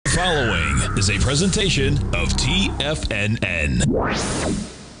following is a presentation of TFNN.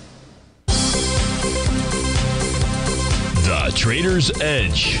 The Trader's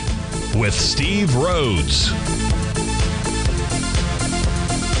Edge with Steve Rhodes.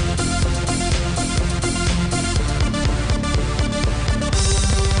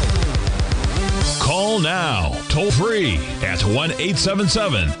 Call now, toll free at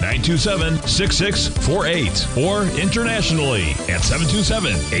 1-877-927-6648 or internationally at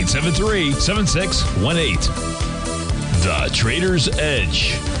 727-873-7618. The Trader's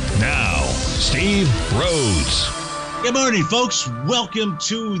Edge. Now, Steve Rhodes. Good morning, folks. Welcome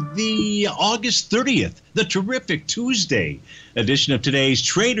to the August 30th, the terrific Tuesday edition of today's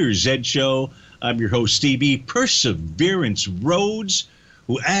Trader's Edge Show. I'm your host, Stevie Perseverance Rhodes,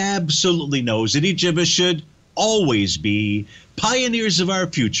 who absolutely knows that each of us should always be pioneers of our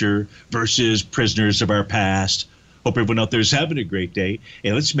future versus prisoners of our past. Hope everyone out there is having a great day.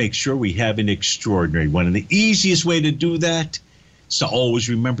 And let's make sure we have an extraordinary one. And the easiest way to do that is to always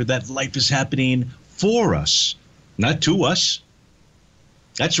remember that life is happening for us, not to us.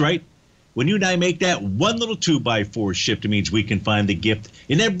 That's right. When you and I make that one little 2x4 shift, it means we can find the gift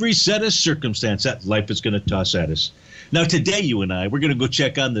in every set of circumstance that life is going to toss at us. Now, today, you and I, we're going to go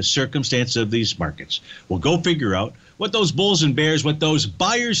check on the circumstance of these markets. We'll go figure out what those bulls and bears, what those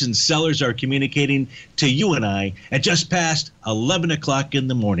buyers and sellers are communicating to you and I at just past 11 o'clock in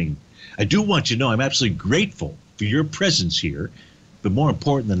the morning. I do want you to know I'm absolutely grateful for your presence here, but more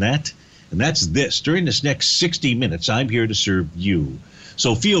important than that, and that's this. During this next 60 minutes, I'm here to serve you.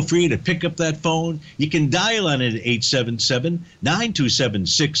 So feel free to pick up that phone. You can dial on it at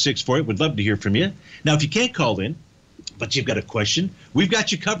 877-927-6648. Would love to hear from you. Now, if you can't call in, but you've got a question, we've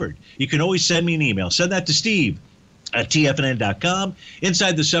got you covered. You can always send me an email. Send that to Steve at TFNN.com.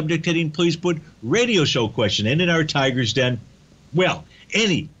 Inside the subject heading, please put radio show question. And in our Tiger's Den, well,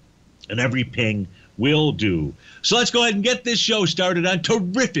 any and every ping will do. So let's go ahead and get this show started on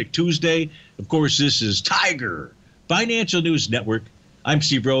terrific Tuesday. Of course, this is Tiger Financial News Network. I'm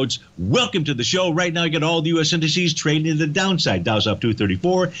Steve Rhodes. Welcome to the show. Right now, you got all the U.S. indices trading to the downside. Dow's up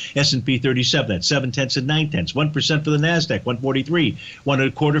 234, S&P 37. That's 0.7 and 0.9. 1% for the Nasdaq, 143.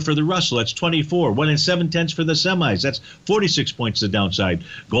 1.25 for the Russell. That's 24. 1 7/10 for the semis. That's 46 points to the downside.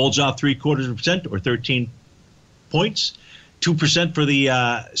 Gold's off 0.75% or 13 points. 2% for the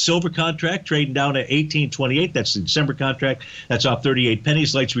silver contract, trading down at $18.28. That's the December contract. That's off 38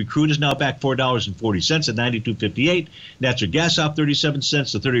 pennies. Light Sweet Crude is now back $4.40 at $92.58. Natural gas off 37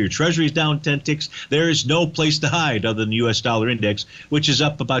 cents. The 30-year Treasury is down 10 ticks. There is no place to hide other than the U.S. dollar index, which is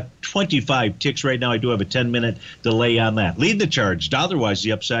up about 25 ticks right now. I do have a 10-minute delay on that. Leading the charge, dollar-wise,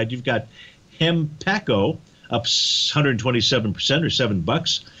 the upside, you've got Hempaco up 127% or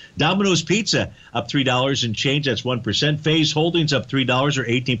 $7. Domino's Pizza up $3 and change. That's 1%. Phase Holdings up $3 or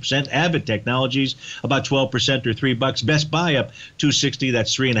 18%. Abbott Technologies about 12% or $3. Best Buy up $2.60.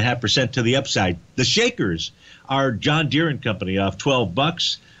 That's 3.5% to the upside. The Shakers are John Deere and Company off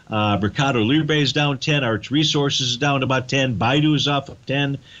 $12. Mercado Libre is down 10. Arch Resources is down about 10. Baidu is off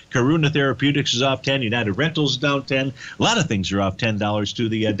 10. Karuna Therapeutics is off 10. United Rentals is down 10. A lot of things are off $10 to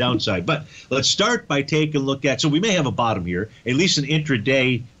the downside. But let's start by taking a look at, so we may have a bottom here, at least an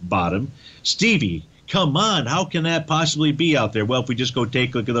intraday bottom. Stevie, come on, how can that possibly be out there? Well, if we just go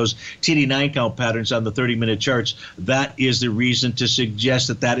take a look at those TD9 count patterns on the 30-minute charts, that is the reason to suggest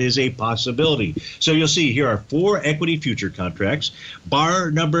that that is a possibility. So you'll see here are 4 equity future contracts.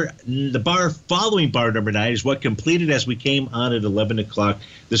 The bar following bar number 9 is what completed as we came on at 11 o'clock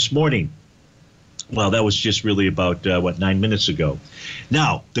this morning. Well, that was just really about, 9 minutes ago.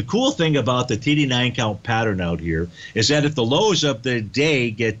 Now, the cool thing about the TD9 count pattern out here is that if the lows of the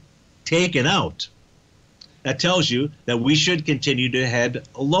day get taken out, that tells you that we should continue to head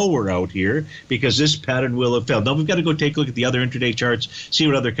lower out here because this pattern will have failed. Now, we've got to go take a look at the other intraday charts, see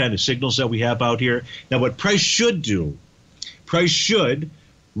what other kind of signals that we have out here. Now, what price should do, price should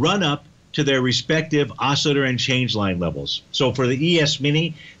run up to their respective oscillator and change line levels. So for the ES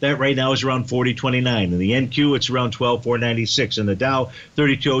Mini, that right now is around 40.29. In the NQ, it's around 12.496. In the Dow,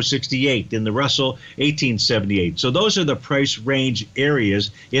 32.068. In the Russell, 18.78. So those are the price range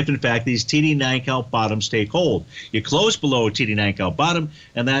areas if, in fact, these TD9 count bottoms take hold. You close below a TD9 count bottom,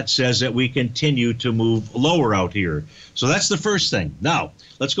 and that says that we continue to move lower out here. So that's the first thing. Now,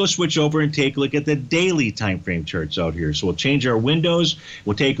 let's go switch over and take a look at the daily time frame charts out here. So we'll change our windows.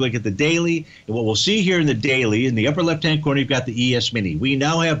 We'll take a look at the daily. And what we'll see here in the daily, in the upper left-hand corner, you've got the ES Mini. We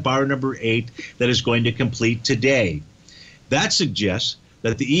now have bar number 8 that is going to complete today. That suggests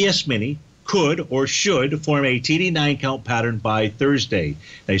that the ES Mini could or should form a TD9 count pattern by Thursday.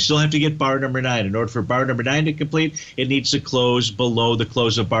 Now, you still have to get bar number 9. In order for bar number 9 to complete, it needs to close below the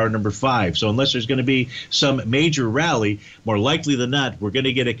close of bar number 5. So unless there's going to be some major rally, more likely than not, we're going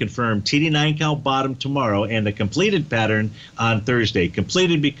to get a confirmed TD9 count bottom tomorrow and a completed pattern on Thursday.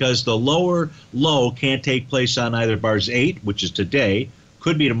 Completed because the lower low can't take place on either bars 8, which is today,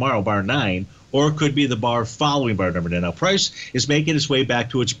 could be tomorrow, bar 9, or it could be the bar following bar number 9. Now, price is making its way back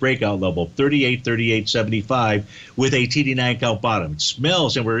to its breakout level, 38.75, with a TD9 count bottom. It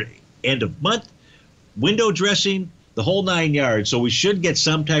smells, and we're end of month, window dressing, the whole 9 yards. So we should get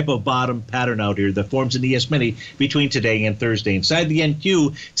some type of bottom pattern out here that forms an ES mini between today and Thursday. Inside the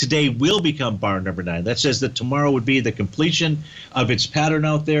NQ, today will become bar number 9. That says that tomorrow would be the completion of its pattern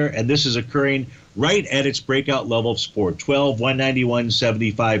out there, and this is occurring right at its breakout level of support,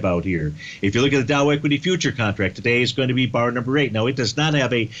 12,191.75 out here. If you look at the Dow Equity Future contract, today is going to be bar number 8. Now, it does not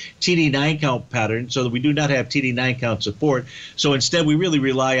have a TD9 count pattern, so we do not have TD9 count support. So instead, we really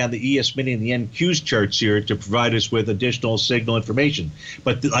rely on the ES Mini and the NQ's charts here to provide us with additional signal information.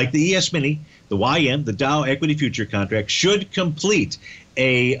 But like the ES Mini, the YM, the Dow Equity Future contract, should complete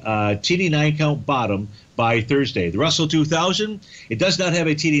a TD9 count bottom by Thursday. The Russell 2000, it does not have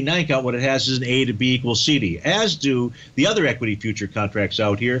a TD9 count. What it has is an A to B equals CD, as do the other equity future contracts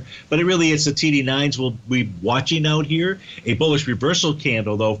out here. But it really is the TD9s we'll be watching out here. A bullish reversal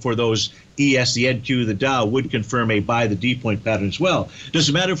candle, though, for those ES, the NQ, the Dow, would confirm a buy the D point pattern as well.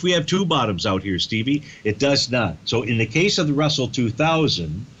 Doesn't matter if we have two bottoms out here, Stevie. It does not. So in the case of the Russell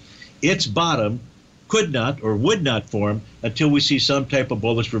 2000, its bottom could not or would not form until we see some type of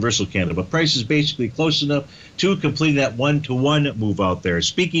bullish reversal candle. But price is basically close enough to complete that one-to-one move out there.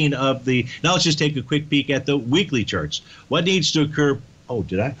 Speaking of the, now let's just take a quick peek at the weekly charts. What needs to occur? Oh,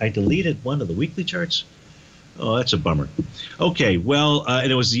 did I deleted one of the weekly charts? Oh, that's a bummer. Okay, well,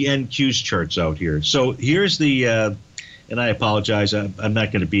 and it was the NQ's charts out here. So here's the, and I apologize, I'm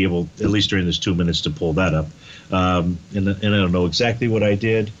not going to be able, at least during this 2 minutes, to pull that up. And I don't know exactly what I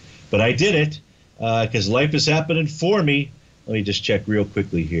did, but I did it. Because life is happening for me. Let me just check real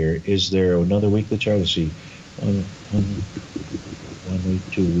quickly here. Is there another weekly chart? Let's see. 1 week,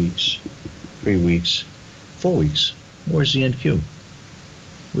 2 weeks, 3 weeks, 4 weeks. Where's the NQ?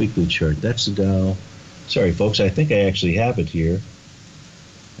 Weekly chart. That's the Dow. Sorry, folks. I think I actually have it here.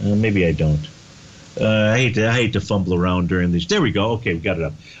 Maybe I don't. I hate to fumble around during these. There we go. Okay, we got it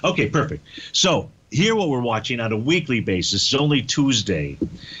up. Okay, perfect. So here what we're watching on a weekly basis is only Tuesday.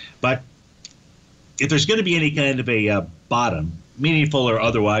 But if there's going to be any kind of a bottom, meaningful or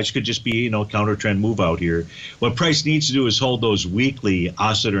otherwise, could just be, counter trend move out here. What price needs to do is hold those weekly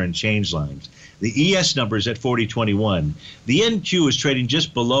oscillator and change lines. The ES number is at 40.21. The NQ is trading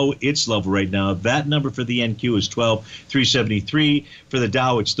just below its level right now. That number for the NQ is 12.373. For the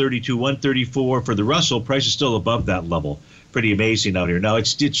Dow, it's 32.134. For the Russell, price is still above that level. Pretty amazing out here. Now, it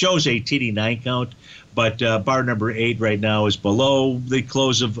shows a TD9 count, but bar number 8 right now is below the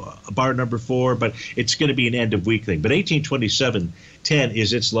close of bar number 4, but it's going to be an end of week thing. But 1827.10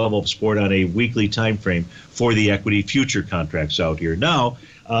 is its level of support on a weekly time frame for the equity future contracts out here. Now,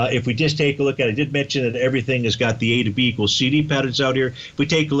 if we just take a look at it, I did mention that everything has got the A to B equals CD patterns out here. If we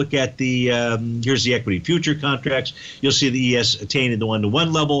take a look at the, here's the equity future contracts, you'll see the ES attaining the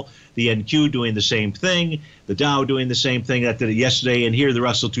one-to-one level, the NQ doing the same thing, the Dow doing the same thing. That did it yesterday, and here the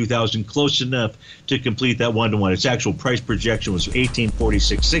Russell 2000 close enough to complete that one-to-one. Its actual price projection was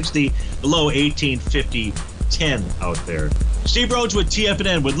 1846.60, below 1850.10 out there. Steve Rhodes with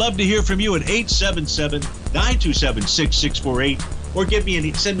TFNN. Would love to hear from you at 877-927-6648, or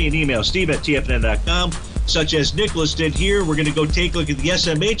send me an email, steve@tfnn.com, such as Nicholas did here. We're going to go take a look at the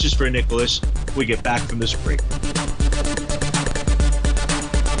SMHs for Nicholas when we get back from this break.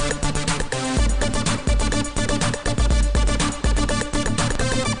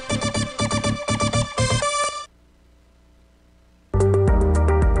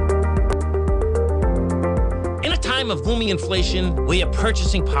 Of booming inflation, where your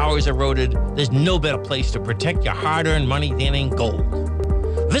purchasing power is eroded, there's no better place to protect your hard-earned money than in gold.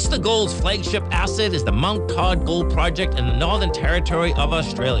 Vista Gold's flagship asset is the Mount Todd Gold Project in the Northern Territory of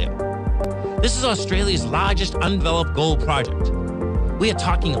Australia. This is Australia's largest undeveloped gold project. We are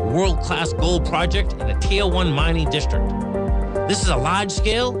talking a world-class gold project in a Tier 1 mining district. This is a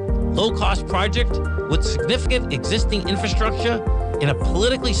large-scale, low-cost project with significant existing infrastructure in a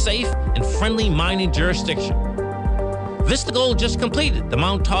politically safe and friendly mining jurisdiction. Vista Gold just completed the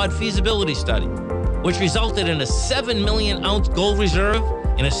Mount Todd feasibility study, which resulted in a 7 million ounce gold reserve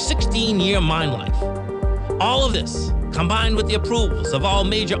and a 16-year mine life. All of this, combined with the approvals of all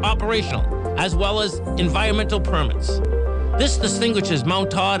major operational as well as environmental permits. This distinguishes Mount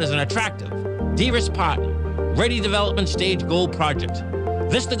Todd as an attractive de-risk partner, ready development stage gold project.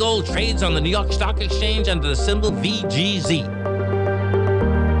 Vista Gold trades on the New York Stock Exchange under the symbol VGZ.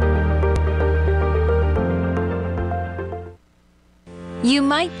 You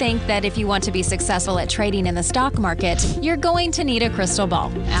might think that if you want to be successful at trading in the stock market, you're going to need a crystal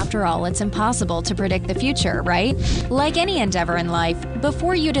ball. After all, it's impossible to predict the future, right? Like any endeavor in life,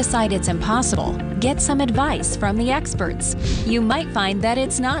 before you decide it's impossible, get some advice from the experts. You might find that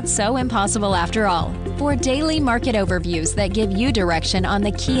it's not so impossible after all. For daily market overviews that give you direction on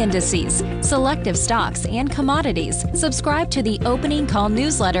the key indices, selective stocks, and commodities, subscribe to the Opening Call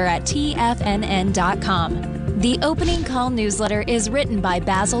newsletter at TFNN.com. The Opening Call newsletter is written by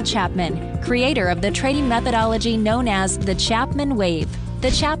Basil Chapman, creator of the trading methodology known as the Chapman Wave. The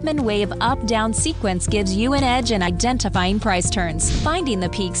Chapman Wave up-down sequence gives you an edge in identifying price turns, finding the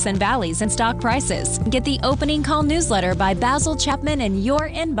peaks and valleys in stock prices. Get the Opening Call newsletter by Basil Chapman in your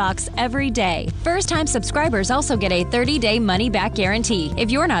inbox every day. First-time subscribers also get a 30-day money-back guarantee.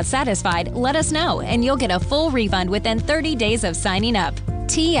 If you're not satisfied, let us know, and you'll get a full refund within 30 days of signing up.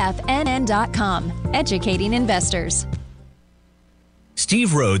 TFNN.com, educating investors.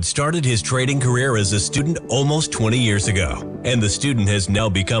 Steve Rhodes started his trading career as a student almost 20 years ago, and the student has now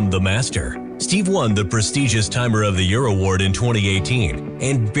become the master. Steve won the prestigious Timer of the Year award in 2018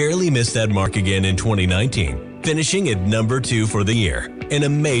 and barely missed that mark again in 2019, finishing at number 2 for the year. An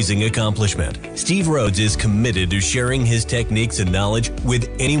amazing accomplishment. Steve Rhodes is committed to sharing his techniques and knowledge with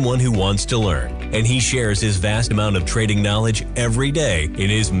anyone who wants to learn, and he shares his vast amount of trading knowledge every day in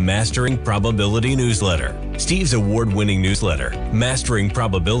his Mastering Probability newsletter. Steve's award-winning newsletter, Mastering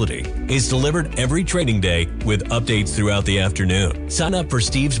Probability, is delivered every trading day with updates throughout the afternoon. Sign up for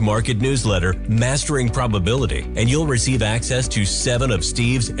Steve's market newsletter, Mastering Probability, and you'll receive access to 7 of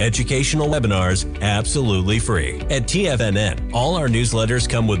Steve's educational webinars absolutely free. At TFNN, all our newsletters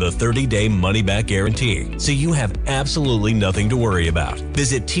come with a 30-day money-back guarantee, so you have absolutely nothing to worry about.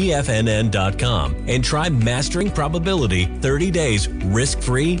 Visit TFNN.com and try Mastering Probability 30 days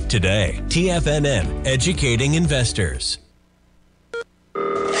risk-free today. TFNN, educating investors.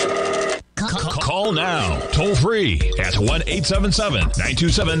 Call now, toll free at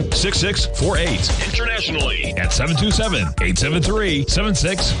 1-877-927-6648. Internationally at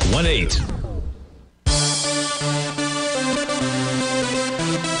 727-873-7618.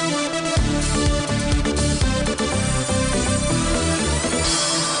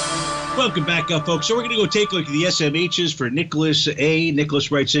 Welcome back up, folks. So we're going to go take a look at the SMHs for Nicholas A. Nicholas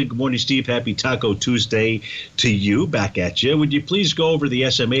writes in, good morning, Steve. Happy Taco Tuesday to you. Back at you. Would you please go over the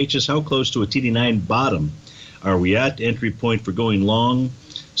SMHs? How close to a TD9 bottom are we at? Entry point for going long,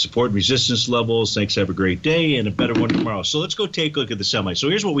 support and resistance levels. Thanks. Have a great day and a better one tomorrow. So let's go take a look at the semi. So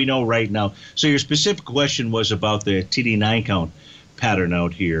here's what we know right now. So your specific question was about the TD9 count pattern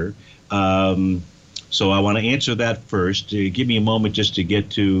out here. So I want to answer that first. Give me a moment just to get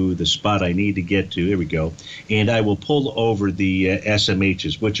to the spot I need to get to. Here we go. And I will pull over the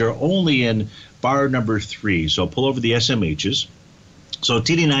SMHs, which are only in bar number 3. So I'll pull over the SMHs. So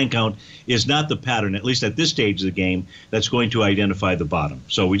TD9 count is not the pattern, at least at this stage of the game, that's going to identify the bottom.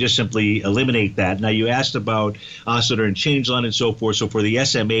 So we just simply eliminate that. Now, you asked about oscillator and change line and so forth. So for the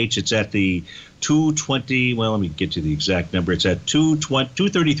SMH, it's at the 220. Well, let me get you the exact number. It's at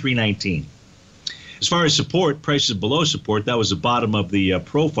 233.19. As far as support, prices below support, that was the bottom of the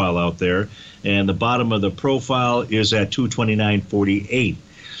profile out there. And the bottom of the profile is at 229.48.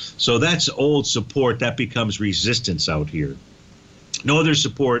 So that's old support. That becomes resistance out here. No other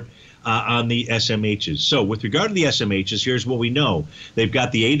support on the SMHs. So with regard to the SMHs, here's what we know. They've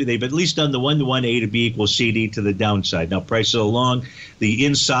got the they've at least done the 1-to-1 A to B equals CD to the downside. Now prices along the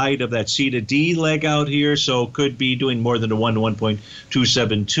inside of that C to D leg out here, so could be doing more than a 1 to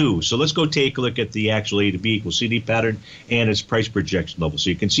 1.272. So let's go take a look at the actual A to B equals CD pattern and its price projection level. So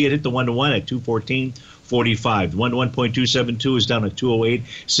you can see it hit the 1-to-1 at 214.45. The 1 to 1.272 is down at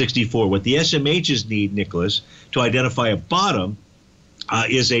 208.64. What the SMHs need, Nicholas, to identify a bottom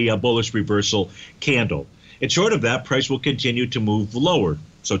is a bullish reversal candle. And short of that, price will continue to move lower.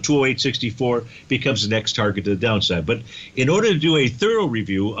 So 208.64 becomes the next target to the downside. But in order to do a thorough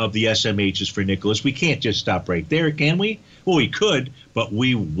review of the SMHs for Nicholas, we can't just stop right there, can we? Well, we could, but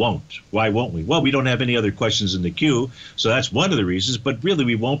we won't. Why won't we? Well, we don't have any other questions in the queue, so that's one of the reasons. But really,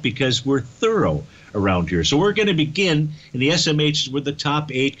 we won't because we're thorough around here. So we're going to begin in the SMHs with the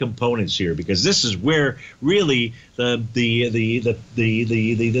top 8 components here, because this is where really the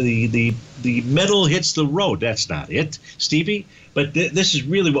metal hits the road. That's not it, Stevie. But this is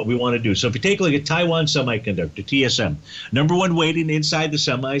really what we want to do. So if you take a look at Taiwan Semiconductor, TSM, number one weighting inside the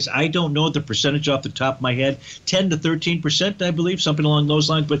semis. I don't know the percentage off the top of my head, 10 to 13%, I believe, something along those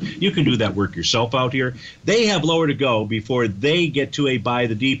lines. But you can do that work yourself out here. They have lower to go before they get to a buy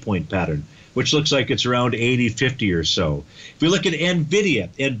the D point pattern, which looks like it's around 80-50 or so. If we look at NVIDIA,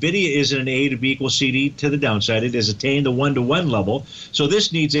 NVIDIA is in an A to B equals CD to the downside. It has attained the 1-to-1 level, so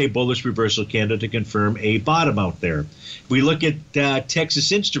this needs a bullish reversal candle to confirm a bottom out there. If we look at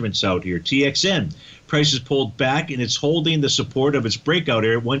Texas Instruments out here, TXN, price is pulled back, and it's holding the support of its breakout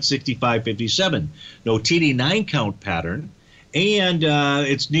area at 165.57. No TD9 count pattern. And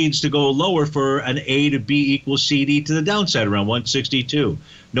it needs to go lower for an A to B equals CD to the downside around 162.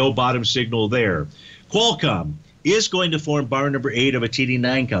 No bottom signal there. Qualcomm is going to form bar number 8 of a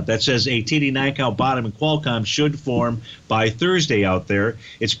TD9 count. That says a TD9 count bottom in Qualcomm should form by Thursday out there.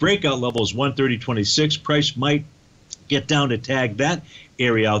 Its breakout level is 130.26. Price might get down to tag that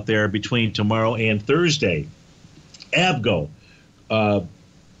area out there between tomorrow and Thursday. Avgo,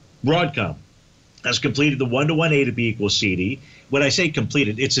 Broadcom, has completed the 1-to-1 A to B equals CD. When I say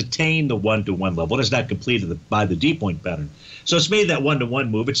completed, it's attained the 1-to-1 level. It's not completed by the D point pattern. So it's made that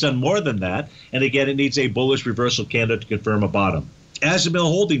 1-to-1 move. It's done more than that. And again, it needs a bullish reversal candle to confirm a bottom. Azimil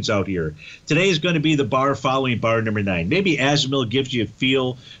Holdings out here. Today is going to be the bar following bar number 9. Maybe Azimil gives you a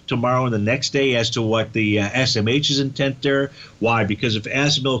feel tomorrow and the next day as to what the SMH's intent there. Why? Because if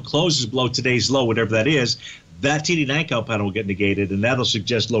Azimil closes below today's low, whatever that is, that TD9 count pattern will get negated, and that'll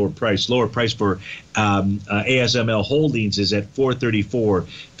suggest lower price. Lower price for ASML Holdings is at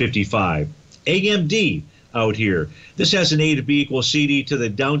 434.55. AMD out here. This has an A to B equals CD to the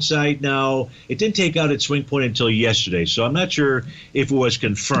downside. Now, it didn't take out its swing point until yesterday, so I'm not sure if it was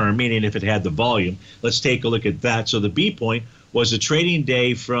confirmed, meaning if it had the volume. Let's take a look at that. So the B point was a trading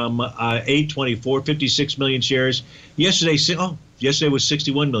day from 8/24, 56 million shares. Yesterday was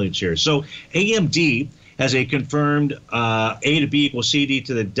 61 million shares. So AMD has a confirmed A to B equals CD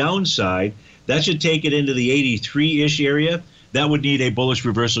to the downside. That should take it into the 83-ish area. That would need a bullish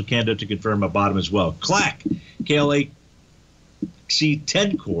reversal candle to confirm a bottom as well. CLAC,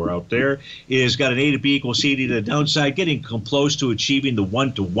 KLAC10 core out there, is got an A to B equals CD to the downside, getting close to achieving the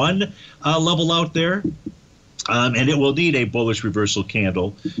 1-to-1 level out there. And it will need a bullish reversal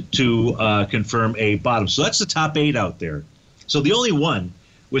candle to confirm a bottom. So that's the top 8 out there. So the only one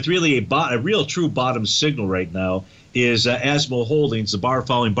with really a real true bottom signal right now is Azimil Holdings, the bar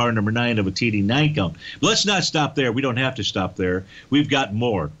following bar number 9 of a TD9 count. But let's not stop there. We don't have to stop there. We've got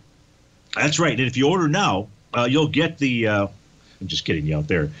more. That's right. And if you order now, you'll get the I'm just kidding you out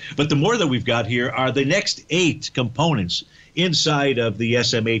there. But the more that we've got here are the next 8 components inside of the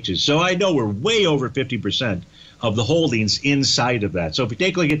SMHs. So I know we're way over 50% of the holdings inside of that. So if you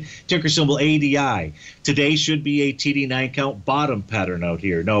take a look at ticker symbol ADI, today should be a TD9 count bottom pattern out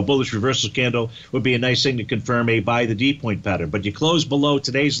here. No, a bullish reversal candle would be a nice thing to confirm a buy the D point pattern. But you close below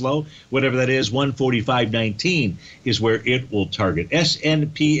today's low, whatever that is, 145.19 is where it will target.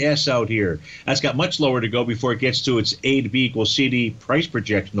 SNPS out here, that's got much lower to go before it gets to its A to B equals CD price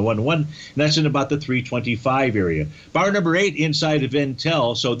projection, the 1-to-1, and that's in about the 325 area. Bar number 8 inside of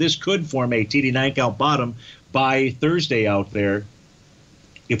Intel, so this could form a TD9 count bottom by Thursday out there.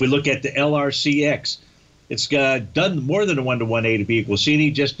 If we look at the LRCX, it's done more than a 1-to-1 A to B equals CD,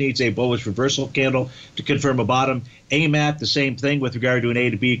 just needs a bullish reversal candle to confirm a bottom. AMAT, the same thing with regard to an A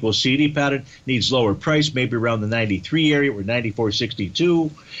to B equals CD pattern, needs lower price, maybe around the 93 area or 94.62.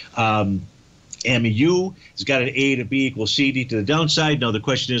 MEU has got an A to B equals CD to the downside. Now the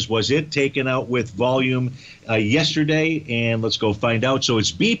question is, was it taken out with volume yesterday? And let's go find out. So it's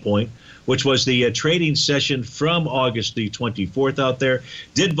B point, which was the trading session from August the 24th out there.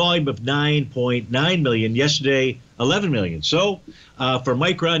 Did volume of 9.9 million. Yesterday, 11 million. So for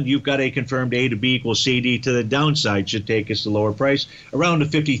Micron, you've got a confirmed A to B equals CD to the downside. Should take us to lower price. Around the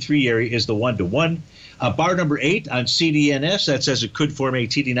 53 area is the 1-to-1. Bar number 8 on CDNS, that says it could form a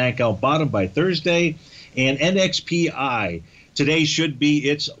TD9 count bottom by Thursday. And NXPI, today should be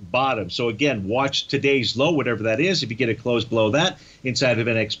its bottom. So again, watch today's low, whatever that is. If you get it close below that inside of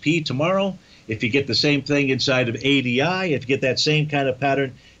NXP tomorrow, if you get the same thing inside of ADI, if you get that same kind of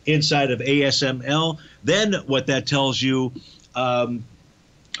pattern inside of ASML, then what that tells you,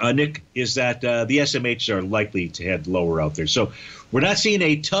 Nick, is that the SMHs are likely to head lower out there. So we're not seeing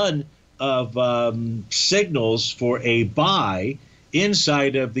a ton of signals for a buy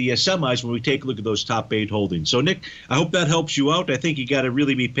inside of the semis when we take a look at those top 8 holdings. So, Nick, I hope that helps you out. I think you got to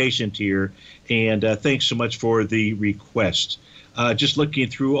really be patient here, and thanks so much for the request. Just looking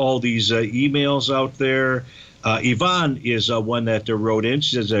through all these emails out there, Yvonne is one that wrote in.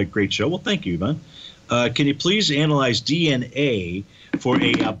 She says, a great show. Well, thank you, Yvonne. Can you please analyze DNA for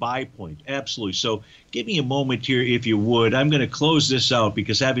a buy point? Absolutely. So give me a moment here, if you would. I'm going to close this out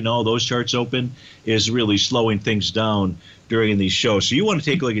because having all those charts open is really slowing things down during these shows. So you want to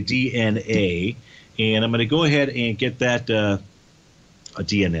take a look at DNA, and I'm going to go ahead and get that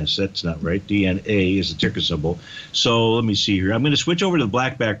DNS. That's not right. DNA is the ticker symbol. So let me see here. I'm going to switch over to the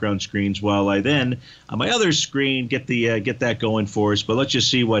black background screens while I then, on my other screen, get that going for us. But let's just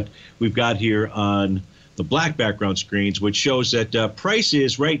see what we've got here on the black background screens, which shows that price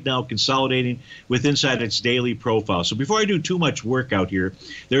is right now consolidating with inside its daily profile. So before I do too much work out here,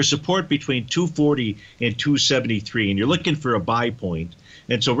 there's support between 240 and 273, and you're looking for a buy point.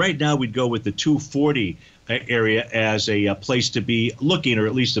 And so right now we'd go with the 240 area as a place to be looking, or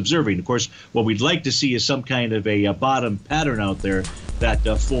at least observing. Of course, what we'd like to see is some kind of a bottom pattern out there that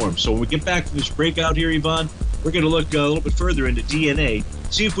forms. So when we get back to this breakout here, Yvonne, we're going to look a little bit further into DNA,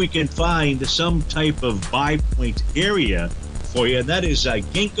 see if we can find some type of buy point area for you, and that is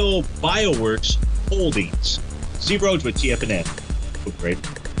Ginkgo Bioworks Holdings. Steve Rhodes with TFNN. Great.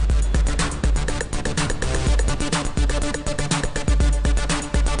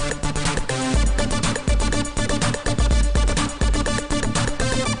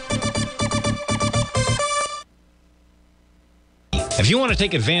 If you want to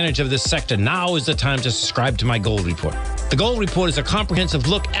take advantage of this sector, now is the time to subscribe to my Gold Report. The Gold Report is a comprehensive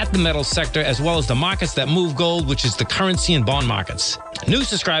look at the metals sector as well as the markets that move gold, which is the currency and bond markets. New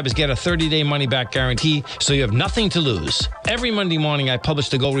subscribers get a 30-day money-back guarantee, so you have nothing to lose. Every Monday morning, I publish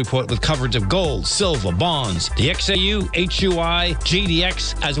the Gold Report with coverage of gold, silver, bonds, the XAU, HUI,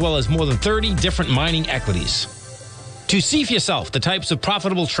 GDX, as well as more than 30 different mining equities. To see for yourself the types of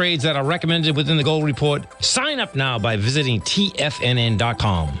profitable trades that are recommended within the Gold Report, sign up now by visiting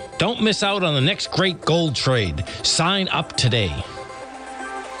TFNN.com. Don't miss out on the next great gold trade. Sign up today.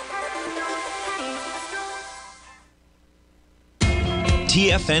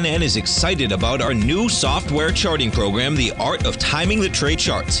 TFNN is excited about our new software charting program, The Art of Timing the Trade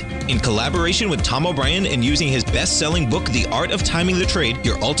Charts. In collaboration with Tom O'Brien and using his best-selling book, The Art of Timing the Trade,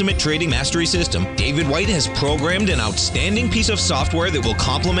 Your Ultimate Trading Mastery System, David White has programmed an outstanding piece of software that will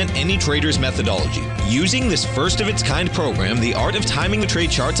complement any trader's methodology. Using this first-of-its-kind program, The Art of Timing the Trade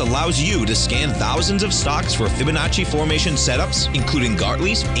Charts allows you to scan thousands of stocks for Fibonacci formation setups, including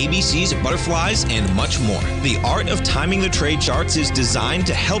Gartley's, ABCs, butterflies, and much more. The Art of Timing the Trade Charts is designed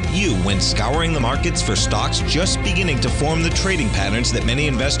to help you when scouring the markets for stocks just beginning to form the trading patterns that many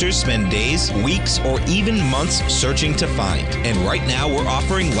investors spend days, weeks, or even months searching to find. And right now, we're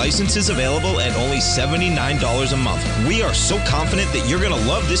offering licenses available at only $79 a month. We are so confident that you're going to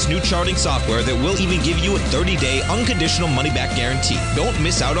love this new charting software that will even give you a 30-day unconditional money-back guarantee. Don't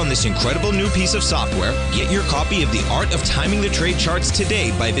miss out on this incredible new piece of software. Get your copy of The Art of Timing the Trade Charts today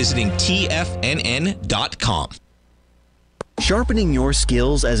by visiting TFNN.com. Sharpening your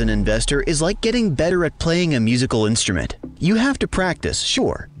skills as an investor is like getting better at playing a musical instrument. You have to practice,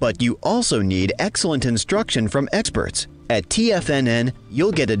 sure, but you also need excellent instruction from experts. At TFNN,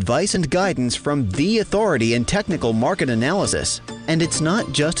 you'll get advice and guidance from the authority in technical market analysis. And it's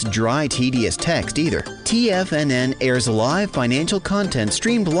not just dry, tedious text either. TFNN airs live financial content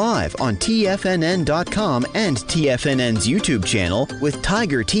streamed live on TFNN.com and TFNN's YouTube channel with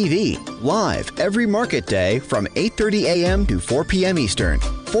Tiger TV, live every market day from 8:30 a.m. to 4 p.m. Eastern.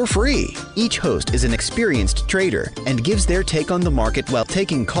 For free. Each host is an experienced trader and gives their take on the market while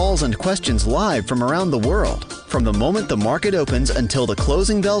taking calls and questions live from around the world. From the moment the market opens until the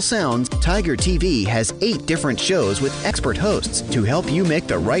closing bell sounds, Tiger TV has 8 different shows with expert hosts to help you make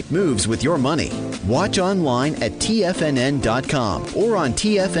the right moves with your money. Watch online at TFNN.com or on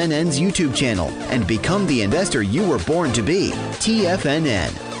TFNN's YouTube channel and become the investor you were born to be.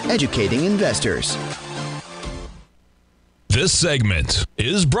 TFNN, educating investors. This segment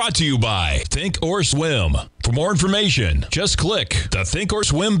is brought to you by Thinkorswim. For more information, just click the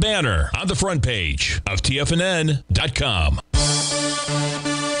Thinkorswim banner on the front page of TFNN.com.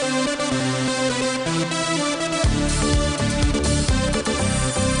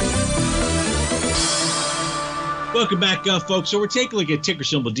 Welcome back, folks. So we're taking a look at ticker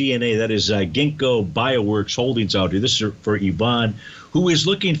symbol DNA. That is Ginkgo Bioworks Holdings out here. This is for Yvonne, who is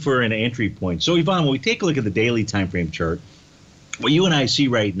looking for an entry point. So, Yvonne, when we take a look at the daily time frame chart, what you and I see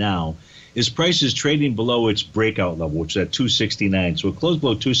right now is prices trading below its breakout level, which is at 269. So it closed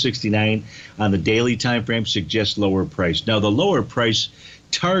below 269 on the daily time frame, suggests lower price. Now, the lower price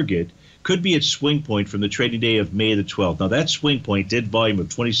target could be its swing point from the trading day of May the 12th. Now, that swing point did volume of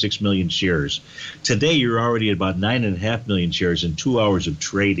 26 million shares. Today, you're already at about 9.5 million shares in 2 hours of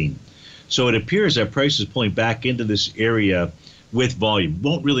trading. So it appears that price is pulling back into this area with volume.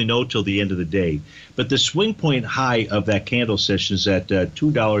 Won't really know till the end of the day. But the swing point high of that candle session is at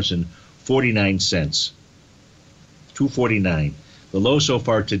 $2.49. $2.49. The low so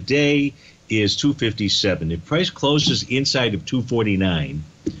far today is $2.57. If price closes inside of $2.49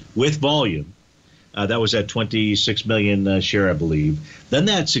 with volume, that was at 26 million share, I believe, then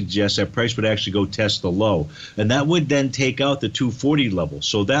that suggests that price would actually go test the low. And that would then take out the 240 level.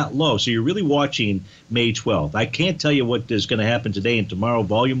 So that low. So you're really watching May 12th. I can't tell you what is going to happen today and tomorrow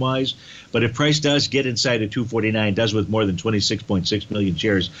volume-wise, but if price does get inside of 249, does with more than 26.6 million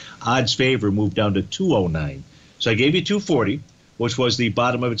shares, odds favor move down to 209. So I gave you 240, which was the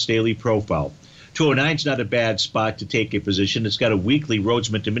bottom of its daily profile. 209 is not a bad spot to take a position. It's got a weekly Rhodes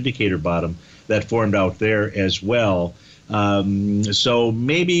Momentum Indicator bottom that formed out there as well. So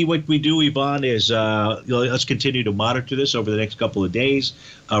maybe what we do, Yvonne, is let's continue to monitor this over the next couple of days.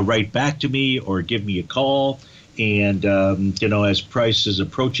 Write back to me or give me a call. And, as price is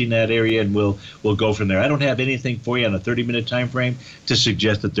approaching that area, and we'll go from there. I don't have anything for you on a 30-minute time frame to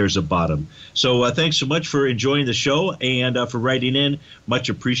suggest that there's a bottom. So thanks so much for enjoying the show and for writing in. Much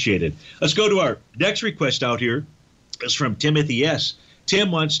appreciated. Let's go to our next request out here. It's from Timothy S.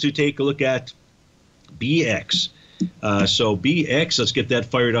 Tim wants to take a look at BX. So BX, let's get that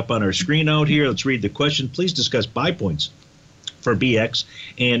fired up on our screen out here. Let's read the question. Please discuss buy points for BX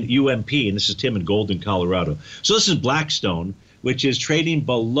and UMP, and this is Tim in Golden, Colorado. So this is Blackstone, which is trading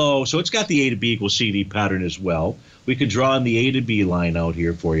below. So it's got the A to B equals CD pattern as well. We could draw in the A to B line out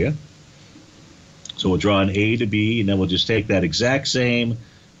here for you. So we'll draw an A to B, and then we'll just take that exact same.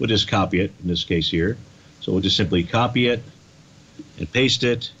 We'll just copy it in this case here. So we'll just simply copy it and paste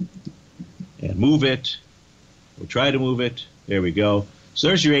it and move it. We'll try to move it. There we go. So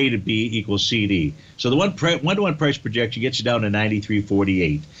there's your A to B equals CD. So the one-to-one price projection gets you down to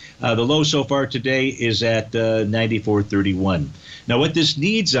 93.48. The low so far today is at 94.31. Now what this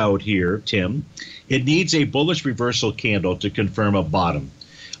needs out here, Tim, it needs a bullish reversal candle to confirm a bottom.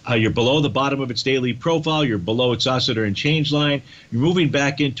 You're below the bottom of its daily profile. You're below its oscillator and change line. You're moving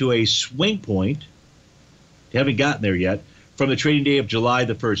back into a swing point. You haven't gotten there yet. From the trading day of July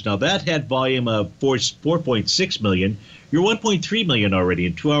the 1st. Now that had volume of 4.6 million. You're 1.3 million already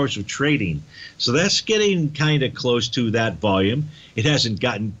in 2 hours of trading. So that's getting kind of close to that volume. It hasn't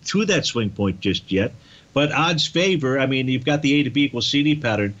gotten to that swing point just yet. But odds favor, I mean, you've got the A to B equals CD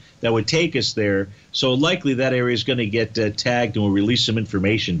pattern that would take us there. So likely that area is going to get tagged and we'll release some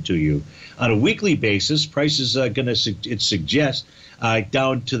information to you. On a weekly basis, price is going to suggest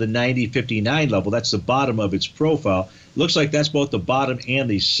down to the 90.59 level. That's the bottom of its profile. Looks like that's both the bottom and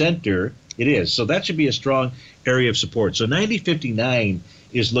the center. It is. So that should be a strong area of support. So 90.59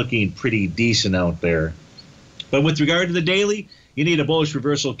 is looking pretty decent out there. But with regard to the daily, you need a bullish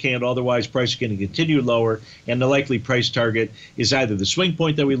reversal candle. Otherwise, price is going to continue lower. And the likely price target is either the swing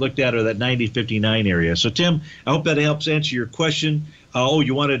point that we looked at or that 90.59 area. So, Tim, I hope that helps answer your question.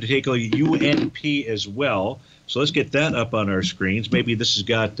 You wanted to take a UNP as well. So let's get that up on our screens. Maybe this has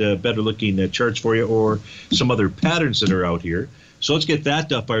got better looking charts for you or some other patterns that are out here. So let's get that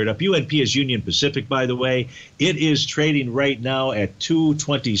fired up. UNP is Union Pacific, by the way. It is trading right now at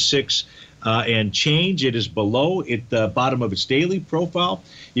 226 and change. It is below at the bottom of its daily profile.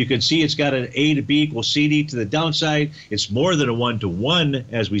 You can see it's got an A to B equals CD to the downside. It's more than a 1-to-1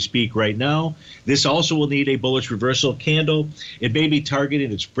 as we speak right now. This also will need a bullish reversal candle. It may be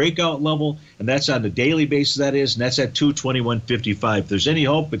targeting its breakout level, and that's on the daily basis, that is, and that's at 221.55. If there's any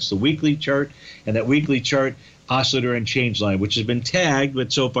hope, it's the weekly chart, and that weekly chart oscillator and change line, which has been tagged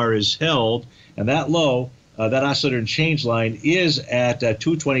but so far is held, and that low, that oscillator and change line is at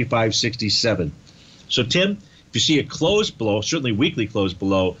 225.67. So, Tim, if you see a close below, certainly weekly close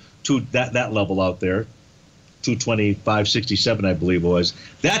below to that level out there, 225.67, I believe it was,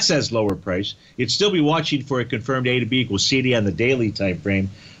 that says lower price. You'd still be watching for a confirmed A to B equals CD on the daily time frame.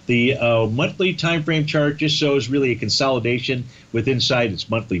 The monthly time frame chart just shows really a consolidation with inside its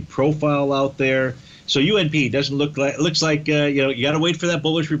monthly profile out there. So UNP doesn't look like, looks like you got to wait for that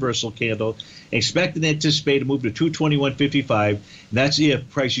bullish reversal candle. Expect and anticipate to move to 221.55. And that's if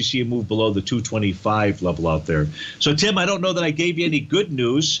price you see a move below the 225 level out there. So Tim, I don't know that I gave you any good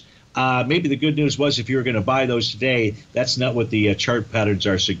news. Maybe the good news was if you were going to buy those today, that's not what the chart patterns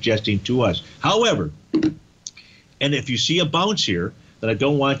are suggesting to us. However, and if you see a bounce here, then I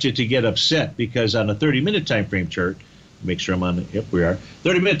don't want you to get upset, because on a 30-minute time frame chart, make sure I'm on, yep, we are,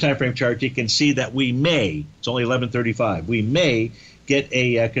 30-minute time frame chart, you can see that we may, it's only 11:35, we may get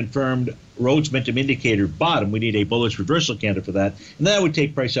a confirmed Rhodes Momentum Indicator bottom. We need a bullish reversal candle for that, and that would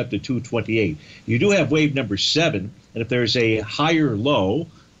take price up to 228. You do have wave number 7, and if there's a higher low,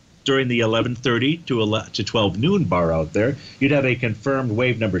 during the 11:30 to 12 noon bar out there. You'd have a confirmed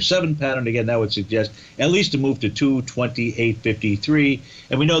wave number 7 pattern. Again, that would suggest at least a move to 228.53.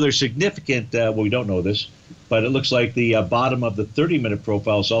 And we know there's significant, well, we don't know this, but it looks like the bottom of the 30-minute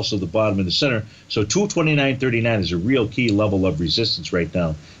profile is also the bottom in the center. So 229.39 is a real key level of resistance right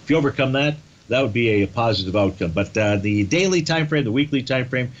now. If you overcome that, that would be a positive outcome. But the daily time frame, the weekly time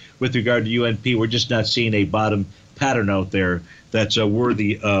frame with regard to UNP, we're just not seeing a bottom pattern out there that's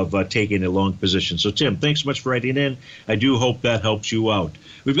worthy of taking a long position. So, Tim, thanks so much for writing in. I do hope that helps you out.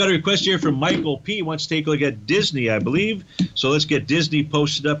 We've got a request here from Michael P. He wants to take a look at Disney, I believe. So let's get Disney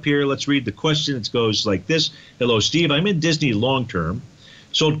posted up here. Let's read the question. It goes like this. Hello, Steve. I'm in Disney long-term.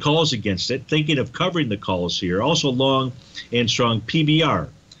 Sold calls against it. Thinking of covering the calls here. Also long and strong PBR.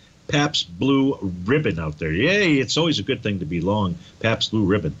 Pabst Blue Ribbon out there. Yay, it's always a good thing to be long. Pabst Blue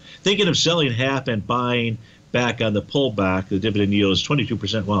Ribbon. Thinking of selling half and buying back on the pullback. The dividend yield is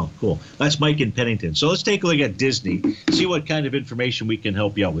 22%. Wow, cool. That's Mike in Pennington. So let's take a look at Disney, see what kind of information we can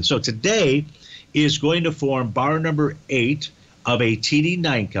help you out with. So today is going to form bar number 8 of a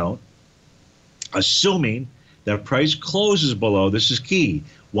TD9 count, assuming the price closes below, this is key,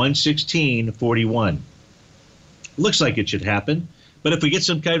 116.41. Looks like it should happen. But if we get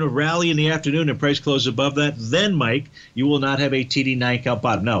some kind of rally in the afternoon and price closes above that, then, Mike, you will not have a TD9 count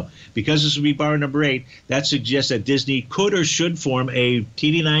bottom. No, because this will be bar number 8, that suggests that Disney could or should form a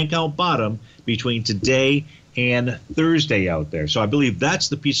TD9 count bottom between today and Thursday out there. So I believe that's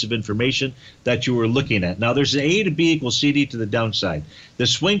the piece of information that you were looking at. Now, there's an A to B equals CD to the downside. The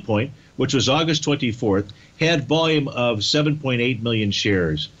swing point, which was August 24th, had volume of 7.8 million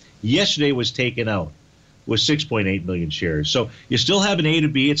shares. Yesterday was taken out with 6.8 million shares. So you still have an A to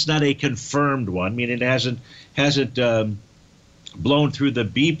B. It's not a confirmed one, meaning it hasn't blown through the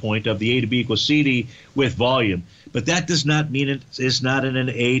B point of the A to B equals CD with volume. But that does not mean it is not in an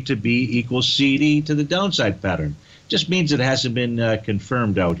A to B equals CD to the downside pattern. Just means it hasn't been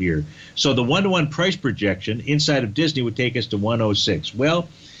confirmed out here. So the 1-to-1 price projection inside of Disney would take us to 106. Well,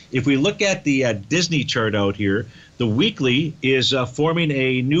 if we look at the Disney chart out here, the weekly is forming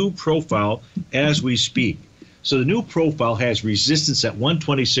a new profile as we speak. So the new profile has resistance at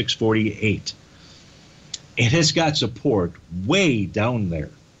 126.48. It has got support way down there.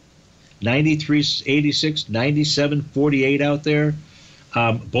 93.86, 97.48 out there.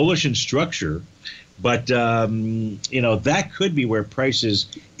 Bullish in structure, but that could be where prices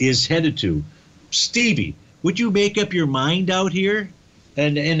is headed to. Stevie, would you make up your mind out here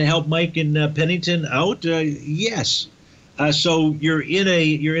and help Mike in Pennington out? Yes. So you're in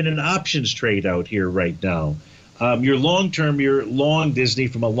an options trade out here right now. You're long Disney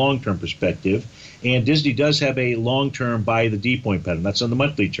from a long-term perspective, and Disney does have a long-term buy the D point pattern. That's on the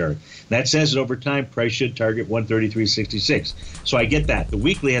monthly chart. That says that over time, price should target 133.66. So I get that. The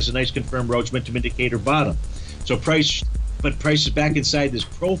weekly has a nice confirmed Rhodes momentum indicator bottom. So price is back inside this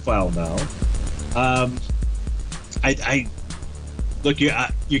profile now. Look,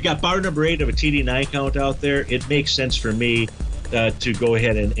 you got bar number 8 of a TD9 count out there. It makes sense for me to go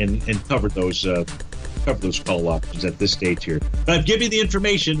ahead and cover those call options at this stage here. But I've given you the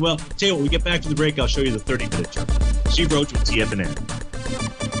information. Well, tell you what, when we get back to the break, I'll show you the 30-minute chart. Steve Rhodes with TFNN.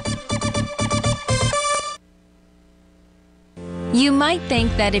 You might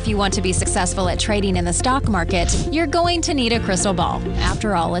think that if you want to be successful at trading in the stock market, you're going to need a crystal ball.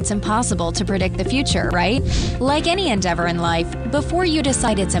 After all, it's impossible to predict the future, right? Like any endeavor in life, before you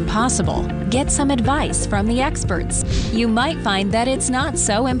decide it's impossible, get some advice from the experts. You might find that it's not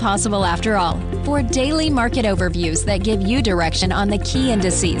so impossible after all. For daily market overviews that give you direction on the key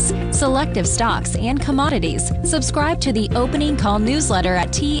indices, selective stocks, and commodities, subscribe to the Opening Call newsletter at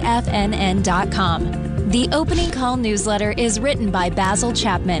TFNN.com. The Opening Call newsletter is written by Basil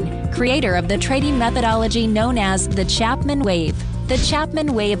Chapman, creator of the trading methodology known as the Chapman Wave. The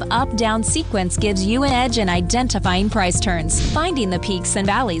Chapman Wave up-down sequence gives you an edge in identifying price turns, finding the peaks and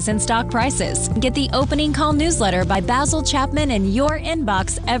valleys in stock prices. Get the Opening Call newsletter by Basil Chapman in your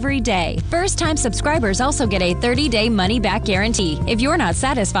inbox every day. First-time subscribers also get a 30-day money-back guarantee. If you're not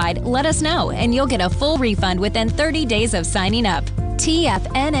satisfied, let us know, and you'll get a full refund within 30 days of signing up.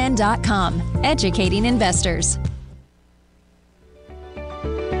 TFNN.com, educating investors.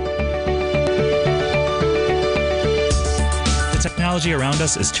 The technology around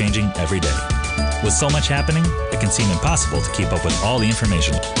us is changing every day. With so much happening, it can seem impossible to keep up with all the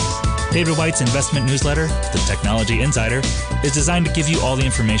information. David White's investment newsletter, The Technology Insider, is designed to give you all the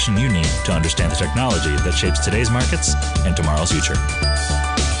information you need to understand the technology that shapes today's markets and tomorrow's future.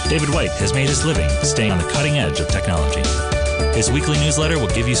 David White has made his living staying on the cutting edge of technology. His weekly newsletter will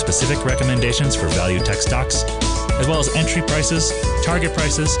give you specific recommendations for value tech stocks, as well as entry prices, target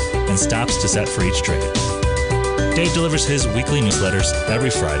prices, and stops to set for each trade. Dave delivers his weekly newsletters every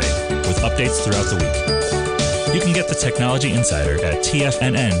Friday with updates throughout the week. You can get the Technology Insider at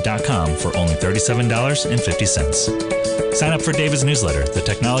TFNN.com for only $37.50. Sign up for David's newsletter, The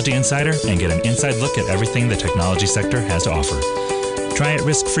Technology Insider, and get an inside look at everything the technology sector has to offer. Try it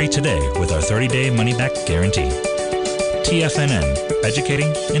risk-free today with our 30-day money-back guarantee. TFNN, educating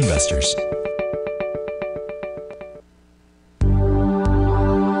investors.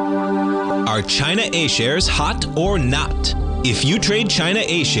 Are China A-shares hot or not? If you trade China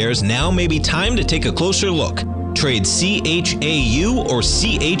A-shares, now may be time to take a closer look. Trade CHAU or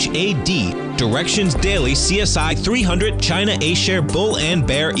CHAD, Directions Daily CSI 300 China A-share Bull and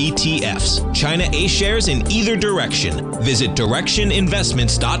Bear ETFs. China A-shares in either direction. Visit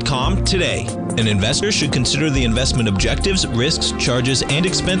directioninvestments.com today. An investor should consider the investment objectives, risks, charges, and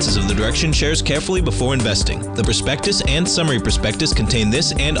expenses of the Direction shares carefully before investing. The prospectus and summary prospectus contain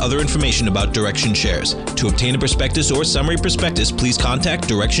this and other information about Direction shares. To obtain a prospectus or summary prospectus, please contact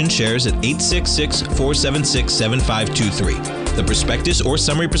Direction Shares at 866-476-7523. The prospectus or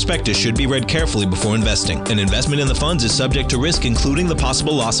summary prospectus should be read carefully before investing. An investment in the funds is subject to risk, including the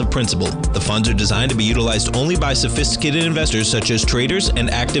possible loss of principal. The funds are designed to be utilized only by sophisticated investors such as traders and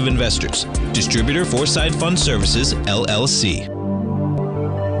active investors. Distributor Foreside Fund Services, LLC.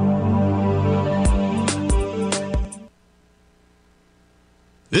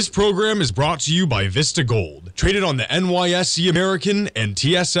 This program is brought to you by Vista Gold, traded on the NYSE American and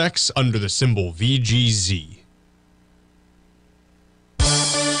TSX under the symbol VGZ.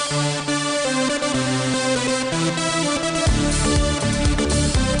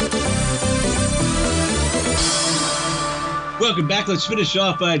 Welcome back. Let's finish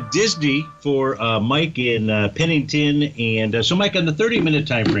off Disney for Mike in Pennington. And so, Mike, on the 30-minute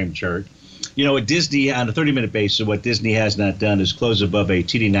time frame chart, you know, at Disney, on a 30-minute basis, what Disney has not done is close above a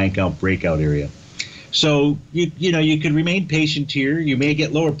TD9 count breakout area. So, you know, you could remain patient here. You may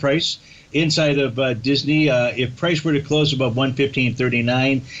get lower price inside of Disney. If price were to close above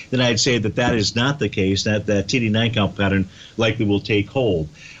 115.39, then I'd say that is not the case, that TD9 count pattern likely will take hold.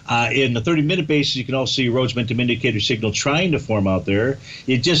 In the 30-minute basis, you can also see Rhodes momentum indicator signal trying to form out there.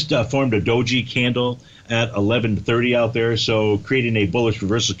 It just formed a doji candle at 11:30 out there, so creating a bullish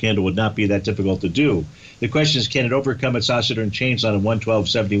reversal candle would not be that difficult to do. The question is, can it overcome its oscillator and change line of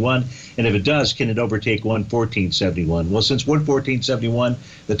 112.71? And if it does, can it overtake 114.71? Well, since 114.71,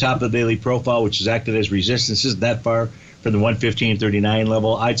 the top of the daily profile, which is acted as resistance, isn't that far from the 115.39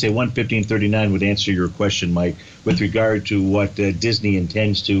 level, I'd say 115.39 would answer your question, Mike, with regard to what Disney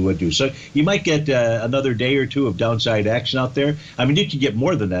intends to do. So you might get another day or two of downside action out there. I mean, you could get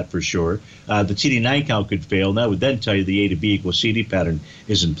more than that for sure. The TD9 count could fail, and that would then tell you the A to B equals CD pattern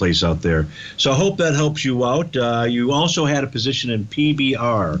is in place out there. So I hope that helps you out. You also had a position in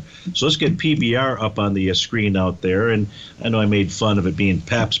PBR. So let's get PBR up on the screen out there. And I know I made fun of it being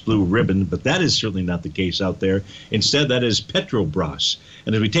Pabst Blue Ribbon, but that is certainly not the case out there. Instead, that is Petrobras.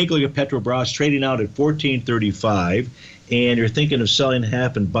 And if we take a look at Petrobras, trading out at 14.35, and you're thinking of selling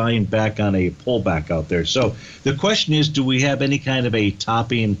half and buying back on a pullback out there. So the question is, do we have any kind of a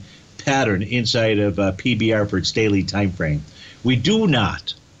topping pattern inside of PBR for its daily time frame? We do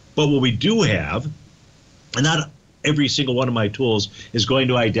not. But what we do have, and not every single one of my tools is going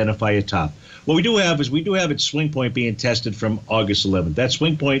to identify a top. What we do have is we do have its swing point being tested from August 11th. That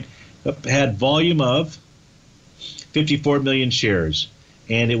swing point had volume of 54 million shares,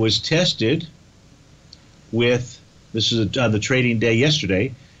 and it was tested with, this is on the trading day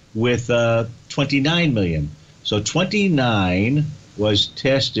yesterday, with 29 million. So 29 was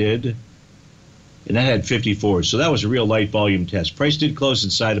tested, and that had 54. So that was a real light volume test. Price did close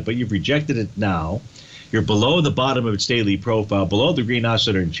inside it, but you've rejected it now. You're below the bottom of its daily profile, below the green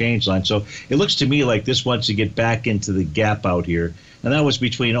oscillator and change line. So it looks to me like this wants to get back into the gap out here, and that was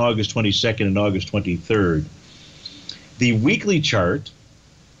between August 22nd and August 23rd. The weekly chart,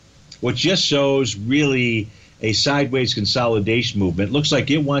 which just shows really a sideways consolidation movement, looks like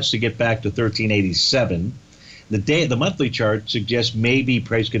it wants to get back to 1387. The monthly chart suggests maybe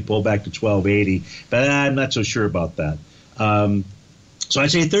price could pull back to 1280, but I'm not so sure about that. So I'd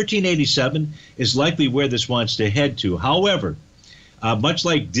say 1387 is likely where this wants to head to. However, much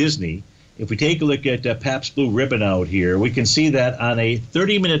like Disney, if we take a look at Pabst Blue Ribbon out here, we can see that on a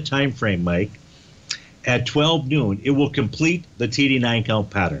 30-minute time frame, Mike, at 12 noon, it will complete the TD9 count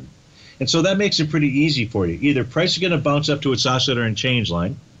pattern. And so that makes it pretty easy for you. Either price is going to bounce up to its oscillator and change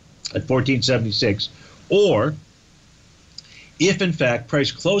line at 1476, or if, in fact,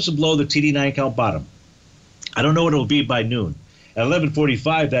 price closes below the TD9 count bottom, I don't know what it will be by noon. At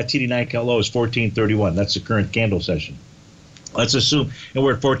 11:45, that TD9 count low is 14.31. That's the current candle session. Let's assume, and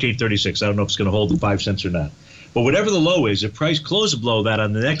we're at 14.36. I don't know if it's going to hold the 5 cents or not. But whatever the low is, if price closes below that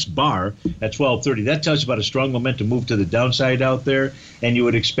on the next bar at 12:30, that tells you about a strong momentum move to the downside out there, and you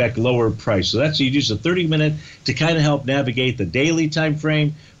would expect lower price. So that's, you use a 30-minute to kind of help navigate the daily time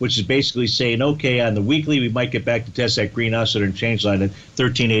frame, which is basically saying, okay, on the weekly, we might get back to test that green oscillator and change line at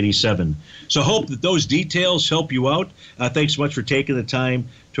 1387. So hope that those details help you out. Thanks so much for taking the time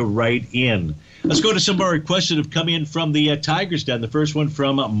to write in. Let's go to some of our requests that have come in from the Tigers Den. The first one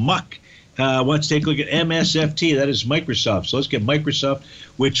from Muck. Let's take a look at MSFT. That is Microsoft. So let's get Microsoft,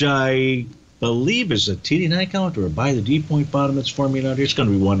 which I believe is a TD9 count or a buy the D point bottom that's forming out here. It's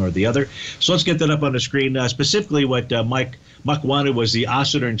going to be one or the other. So let's get that up on the screen. Specifically, what Muck wanted was the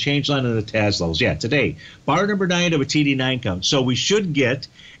oscillator and change line and the TAS levels. Yeah, today, bar number 9 of a TD9 count. So we should get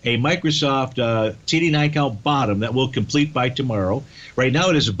a Microsoft TD9 count bottom that will complete by tomorrow. Right now,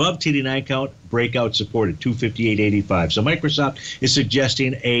 it is above TD9 count, breakout supported, 258.85. So Microsoft is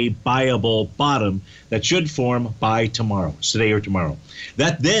suggesting a buyable bottom that should form by tomorrow, today or tomorrow.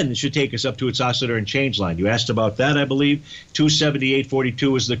 That then should take us up to its oscillator and change line. You asked about that, I believe.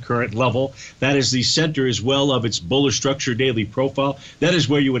 278.42 is the current level. That is the center as well of its bullish structure daily profile. That is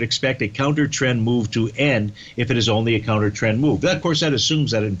where you would expect a counter trend move to end if it is only a counter trend move. That, of course, that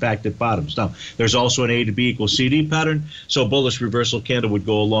assumes that in fact it bottoms. Now, there's also an A to B equals CD pattern, so bullish reversal candle would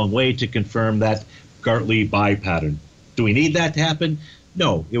go a long way to confirm that Gartley buy pattern. Do we need that to happen?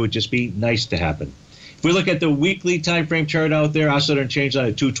 No, it would just be nice to happen. If we look at the weekly time frame chart out there, oscillator and change line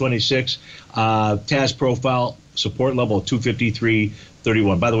at 226, TAS profile support level at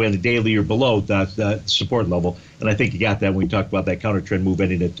 253.31. By the way, on the daily, you're below that support level, and I think you got that when we talked about that counter trend move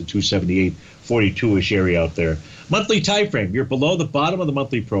ending at the 278.42-ish area out there. Monthly time frame, you're below the bottom of the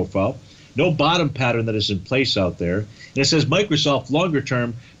monthly profile. No bottom pattern that is in place out there. And it says Microsoft longer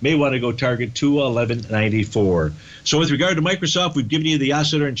term may want to go target 211.94. So with regard to Microsoft, we've given you the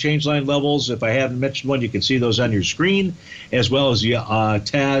oscillator and change line levels. If I haven't mentioned one, you can see those on your screen, as well as the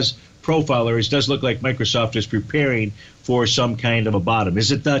TAS profile areas. It does look like Microsoft is preparing for some kind of a bottom.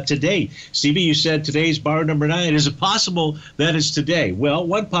 Is it today? Stevie, you said today's bar number 9. Is it possible that it's today? Well,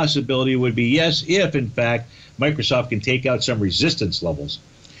 one possibility would be yes, if in fact Microsoft can take out some resistance levels.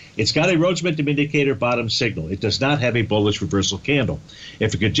 It's got a Rhodes momentum indicator bottom signal. It does not have a bullish reversal candle.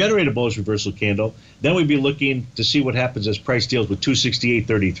 If it could generate a bullish reversal candle, then we'd be looking to see what happens as price deals with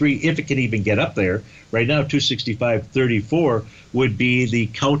 268.33, if it can even get up there. Right now, 265.34 would be the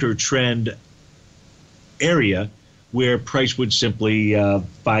counter trend area where price would simply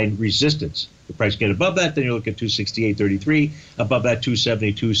find resistance. The price get above that, then you look at 268.33. Above that,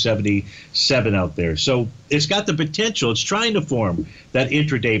 270, 277 out there. So it's got the potential. It's trying to form that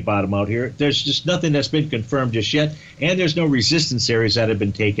intraday bottom out here. There's just nothing that's been confirmed just yet, and there's no resistance areas that have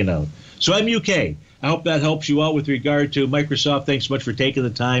been taken out. So MUK, I hope that helps you out with regard to Microsoft. Thanks so much for taking the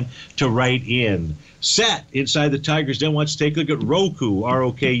time to write in. Sat inside the Tigers Den wants to take a look at Roku.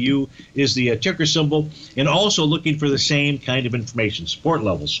 ROKU is the ticker symbol, and also looking for the same kind of information, support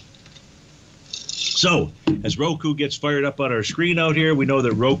levels. So, as Roku gets fired up on our screen out here, we know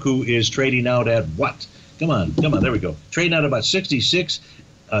that Roku is trading out at what? Come on, there we go. Trading out about 66,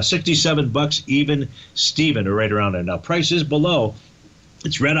 67 bucks even Steven, or right around there. Now, price is below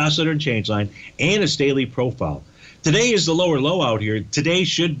its red oscillator and change line and its daily profile. Today is the lower low out here. Today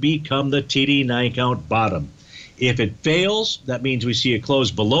should become the TD9 count bottom. If it fails, that means we see a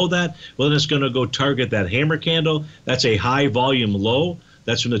close below that. Well, then it's going to go target that hammer candle. That's a high volume low.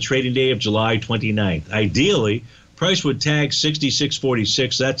 That's from the trading day of July 29th. Ideally, price would tag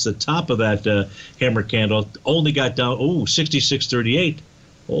 66.46. That's the top of that hammer candle. Only got down, 66.38.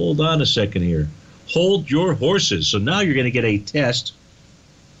 Hold on a second here. Hold your horses. So now you're going to get a test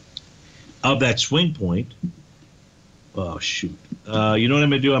of that swing point. Oh, shoot. You know what I'm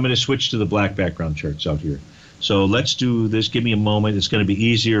going to do? I'm going to switch to the black background charts out here. So let's do this. Give me a moment. It's going to be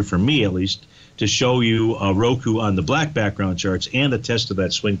easier for me, at least, to show you Roku on the black background charts and a test of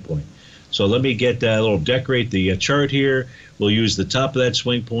that swing point. So let me get a little decorate the chart here. We'll use the top of that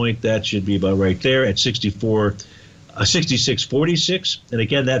swing point. That should be about right there at 66.46. And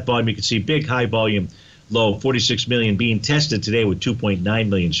again, that volume, you can see big high volume low, 46 million being tested today with 2.9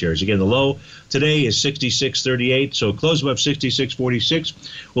 million shares. Again, the low today is 66.38. So close above 66.46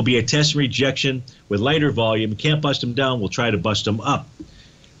 will be a test and rejection with lighter volume. Can't bust them down. We'll try to bust them up.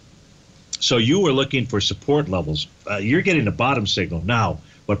 So you were looking for support levels. You're getting a bottom signal. Now,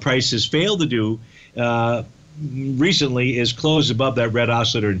 what price has failed to do recently is close above that red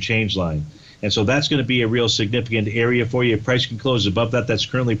oscillator and change line. And so that's going to be a real significant area for you. If price can close above that, that's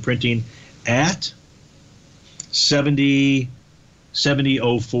currently printing at 70.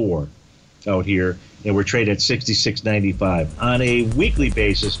 70.04 out here, and we're traded at 66.95. On a weekly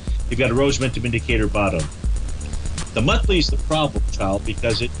basis, you've got a Rhodes Momentum Indicator bottom. The monthly is the problem child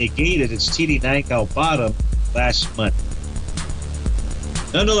because it negated its TD9 count bottom last month.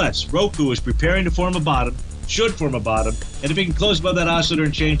 Nonetheless, Roku is preparing to form a bottom, should form a bottom, and if it can close above that oscillator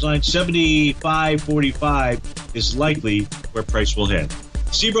and change line, 75.45 is likely where price will head.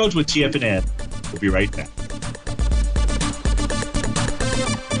 Steve Rhodes with TFNN. We'll be right back.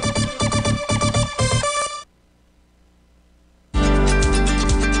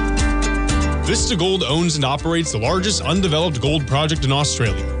 Vista Gold owns and operates the largest undeveloped gold project in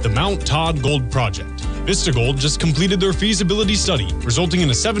Australia, the Mount Todd Gold Project. Vista Gold just completed their feasibility study, resulting in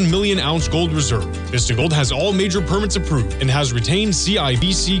a 7 million ounce gold reserve. Vista Gold has all major permits approved and has retained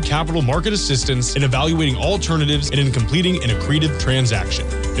CIBC capital market assistance in evaluating alternatives and in completing an accretive transaction.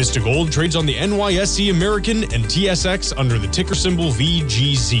 Vista Gold trades on the NYSE American and TSX under the ticker symbol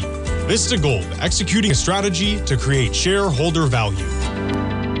VGZ. Vista Gold, executing a strategy to create shareholder value.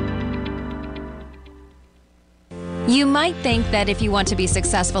 You might think that if you want to be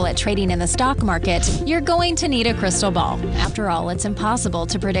successful at trading in the stock market, you're going to need a crystal ball. After all, it's impossible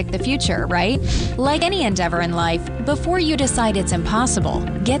to predict the future, right? Like any endeavor in life, before you decide it's impossible,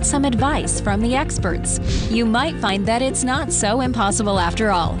 get some advice from the experts. You might find that it's not so impossible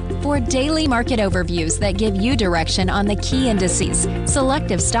after all. For daily market overviews that give you direction on the key indices,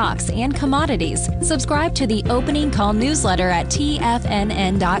 selective stocks, and commodities, subscribe to the Opening Call newsletter at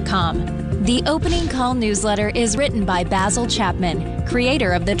TFNN.com. The Opening Call newsletter is written by Basil Chapman,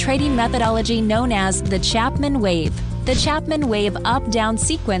 creator of the trading methodology known as the Chapman Wave. The Chapman Wave up-down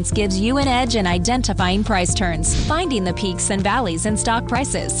sequence gives you an edge in identifying price turns, finding the peaks and valleys in stock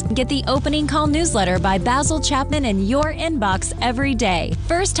prices. Get the Opening Call newsletter by Basil Chapman in your inbox every day.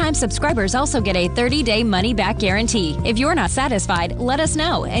 First-time subscribers also get a 30-day money-back guarantee. If you're not satisfied, let us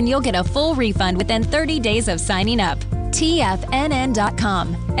know, and you'll get a full refund within 30 days of signing up.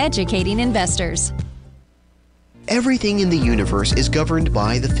 TFNN.com, educating investors. Everything in the universe is governed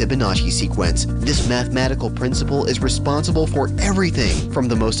by the Fibonacci sequence. This mathematical principle is responsible for everything from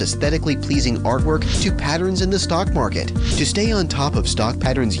the most aesthetically pleasing artwork to patterns in the stock market. To stay on top of stock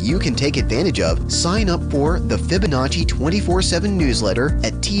patterns you can take advantage of, sign up for the Fibonacci 24/7 newsletter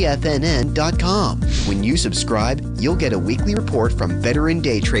at TFNN.com. When you subscribe, you'll get a weekly report from veteran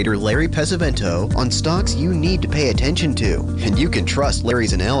day trader Larry Pesavento on stocks you need to pay attention to. And you can trust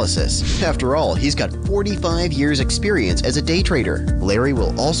Larry's analysis. After all, he's got 45 years experience as a day trader. Larry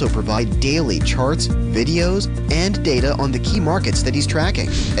will also provide daily charts, videos, and data on the key markets that he's tracking.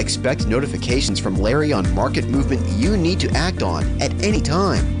 Expect notifications from Larry on market movement you need to act on at any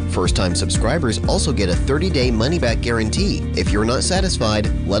time. First-time subscribers also get a 30-day money-back guarantee. If you're not satisfied,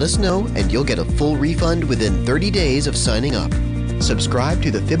 let us know and you'll get a full refund within 30 days of signing up. Subscribe to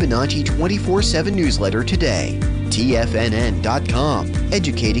the Fibonacci 24/7 newsletter today. TFNN.com,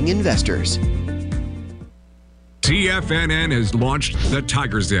 educating investors. TFNN has launched the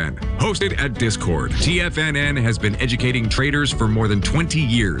Tiger's Den, hosted at Discord. TFNN has been educating traders for more than 20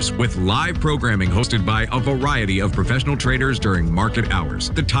 years with live programming hosted by a variety of professional traders during market hours.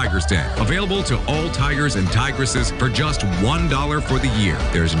 The Tiger's Den, available to all tigers and tigresses for just $1 for the year.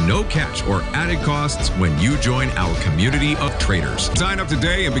 There's no catch or added costs when you join our community of traders. Sign up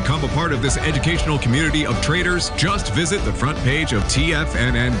today and become a part of this educational community of traders. Just visit the front page of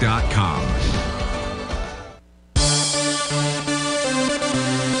TFNN.com.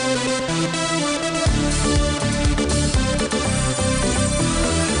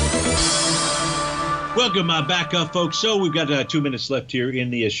 Welcome back, folks. So we've got 2 minutes left here in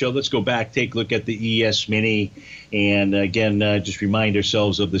the show. Let's go back, take a look at the ES Mini, and again, just remind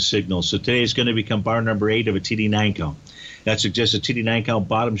ourselves of the signals. So today is going to become bar number 8 of a TD9 count. That suggests a TD9 count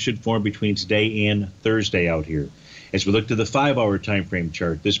bottom should form between today and Thursday out here. As we look to the 5-hour time frame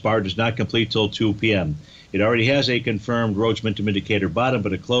chart, this bar does not complete till 2 p.m. It already has a confirmed Rhodes Momentum Indicator bottom,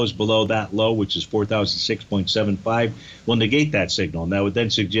 but a close below that low, which is 4,006.75, will negate that signal. And that would then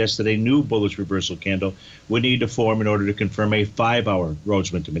suggest that a new bullish reversal candle would need to form in order to confirm a 5-hour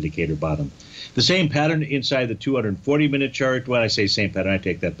Rhodes Momentum Indicator bottom. The same pattern inside the 240-minute chart. When I say same pattern, I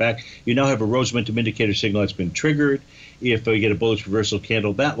take that back. You now have a Rhodes Momentum Indicator signal that's been triggered. If we get a bullish reversal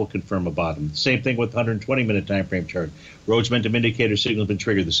candle, that will confirm a bottom. Same thing with 120-minute time frame chart. Rhodes Momentum Indicator signal has been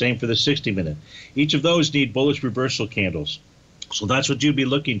triggered. The same for the 60-minute. Each of those need bullish reversal candles. So that's what you'd be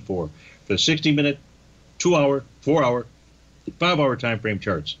looking for the 60-minute, 2-hour, 4-hour, 5-hour time frame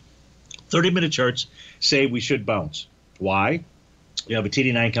charts. 30-minute charts say we should bounce. Why? You have a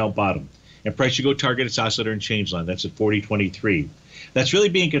TD9 count bottom. And price should go target its oscillator and change line. That's at 40.23. That's really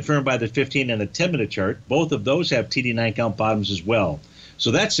being confirmed by the 15 and the 10-minute chart. Both of those have TD 9-count bottoms as well.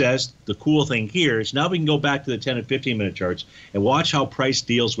 So that says the cool thing here is now we can go back to the 10 and 15-minute charts and watch how price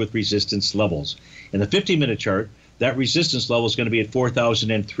deals with resistance levels. In the 15-minute chart, that resistance level is going to be at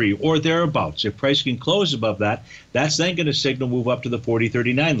 4,003 or thereabouts. If price can close above that, that's then going to signal move up to the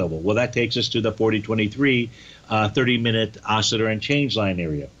 40.39 level. Well, that takes us to the 40.23 30-minute oscillator and change line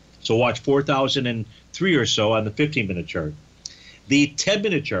area. So watch 4,003 or so on the 15-minute chart. The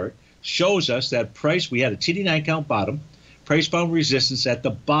 10-minute chart shows us that price, we had a TD 9-count bottom. Price found resistance at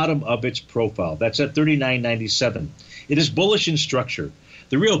the bottom of its profile. That's at 39.97. It is bullish in structure.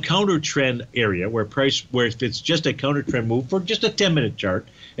 The real counter trend area where if it's just a counter trend move for just a 10-minute chart,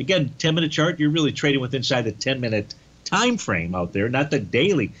 again, 10-minute chart, you're really trading with inside the 10-minute time frame out there, not the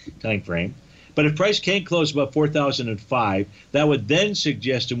daily time frame. But if price can't close above 4,005, that would then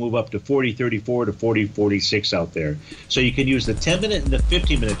suggest to move up to 40.34 to 40.46 out there. So you can use the 10-minute and the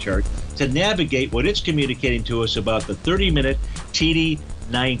 15-minute chart to navigate what it's communicating to us about the 30-minute TD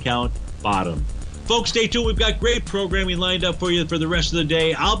 9-count bottom. Folks, stay tuned. We've got great programming lined up for you for the rest of the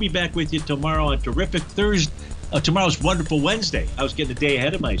day. I'll be back with you tomorrow on terrific Thursday. Tomorrow's wonderful Wednesday. I was getting a day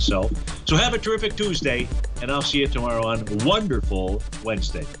ahead of myself. So have a terrific Tuesday, and I'll see you tomorrow on wonderful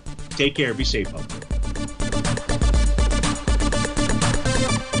Wednesday. Take care. Be safe out there.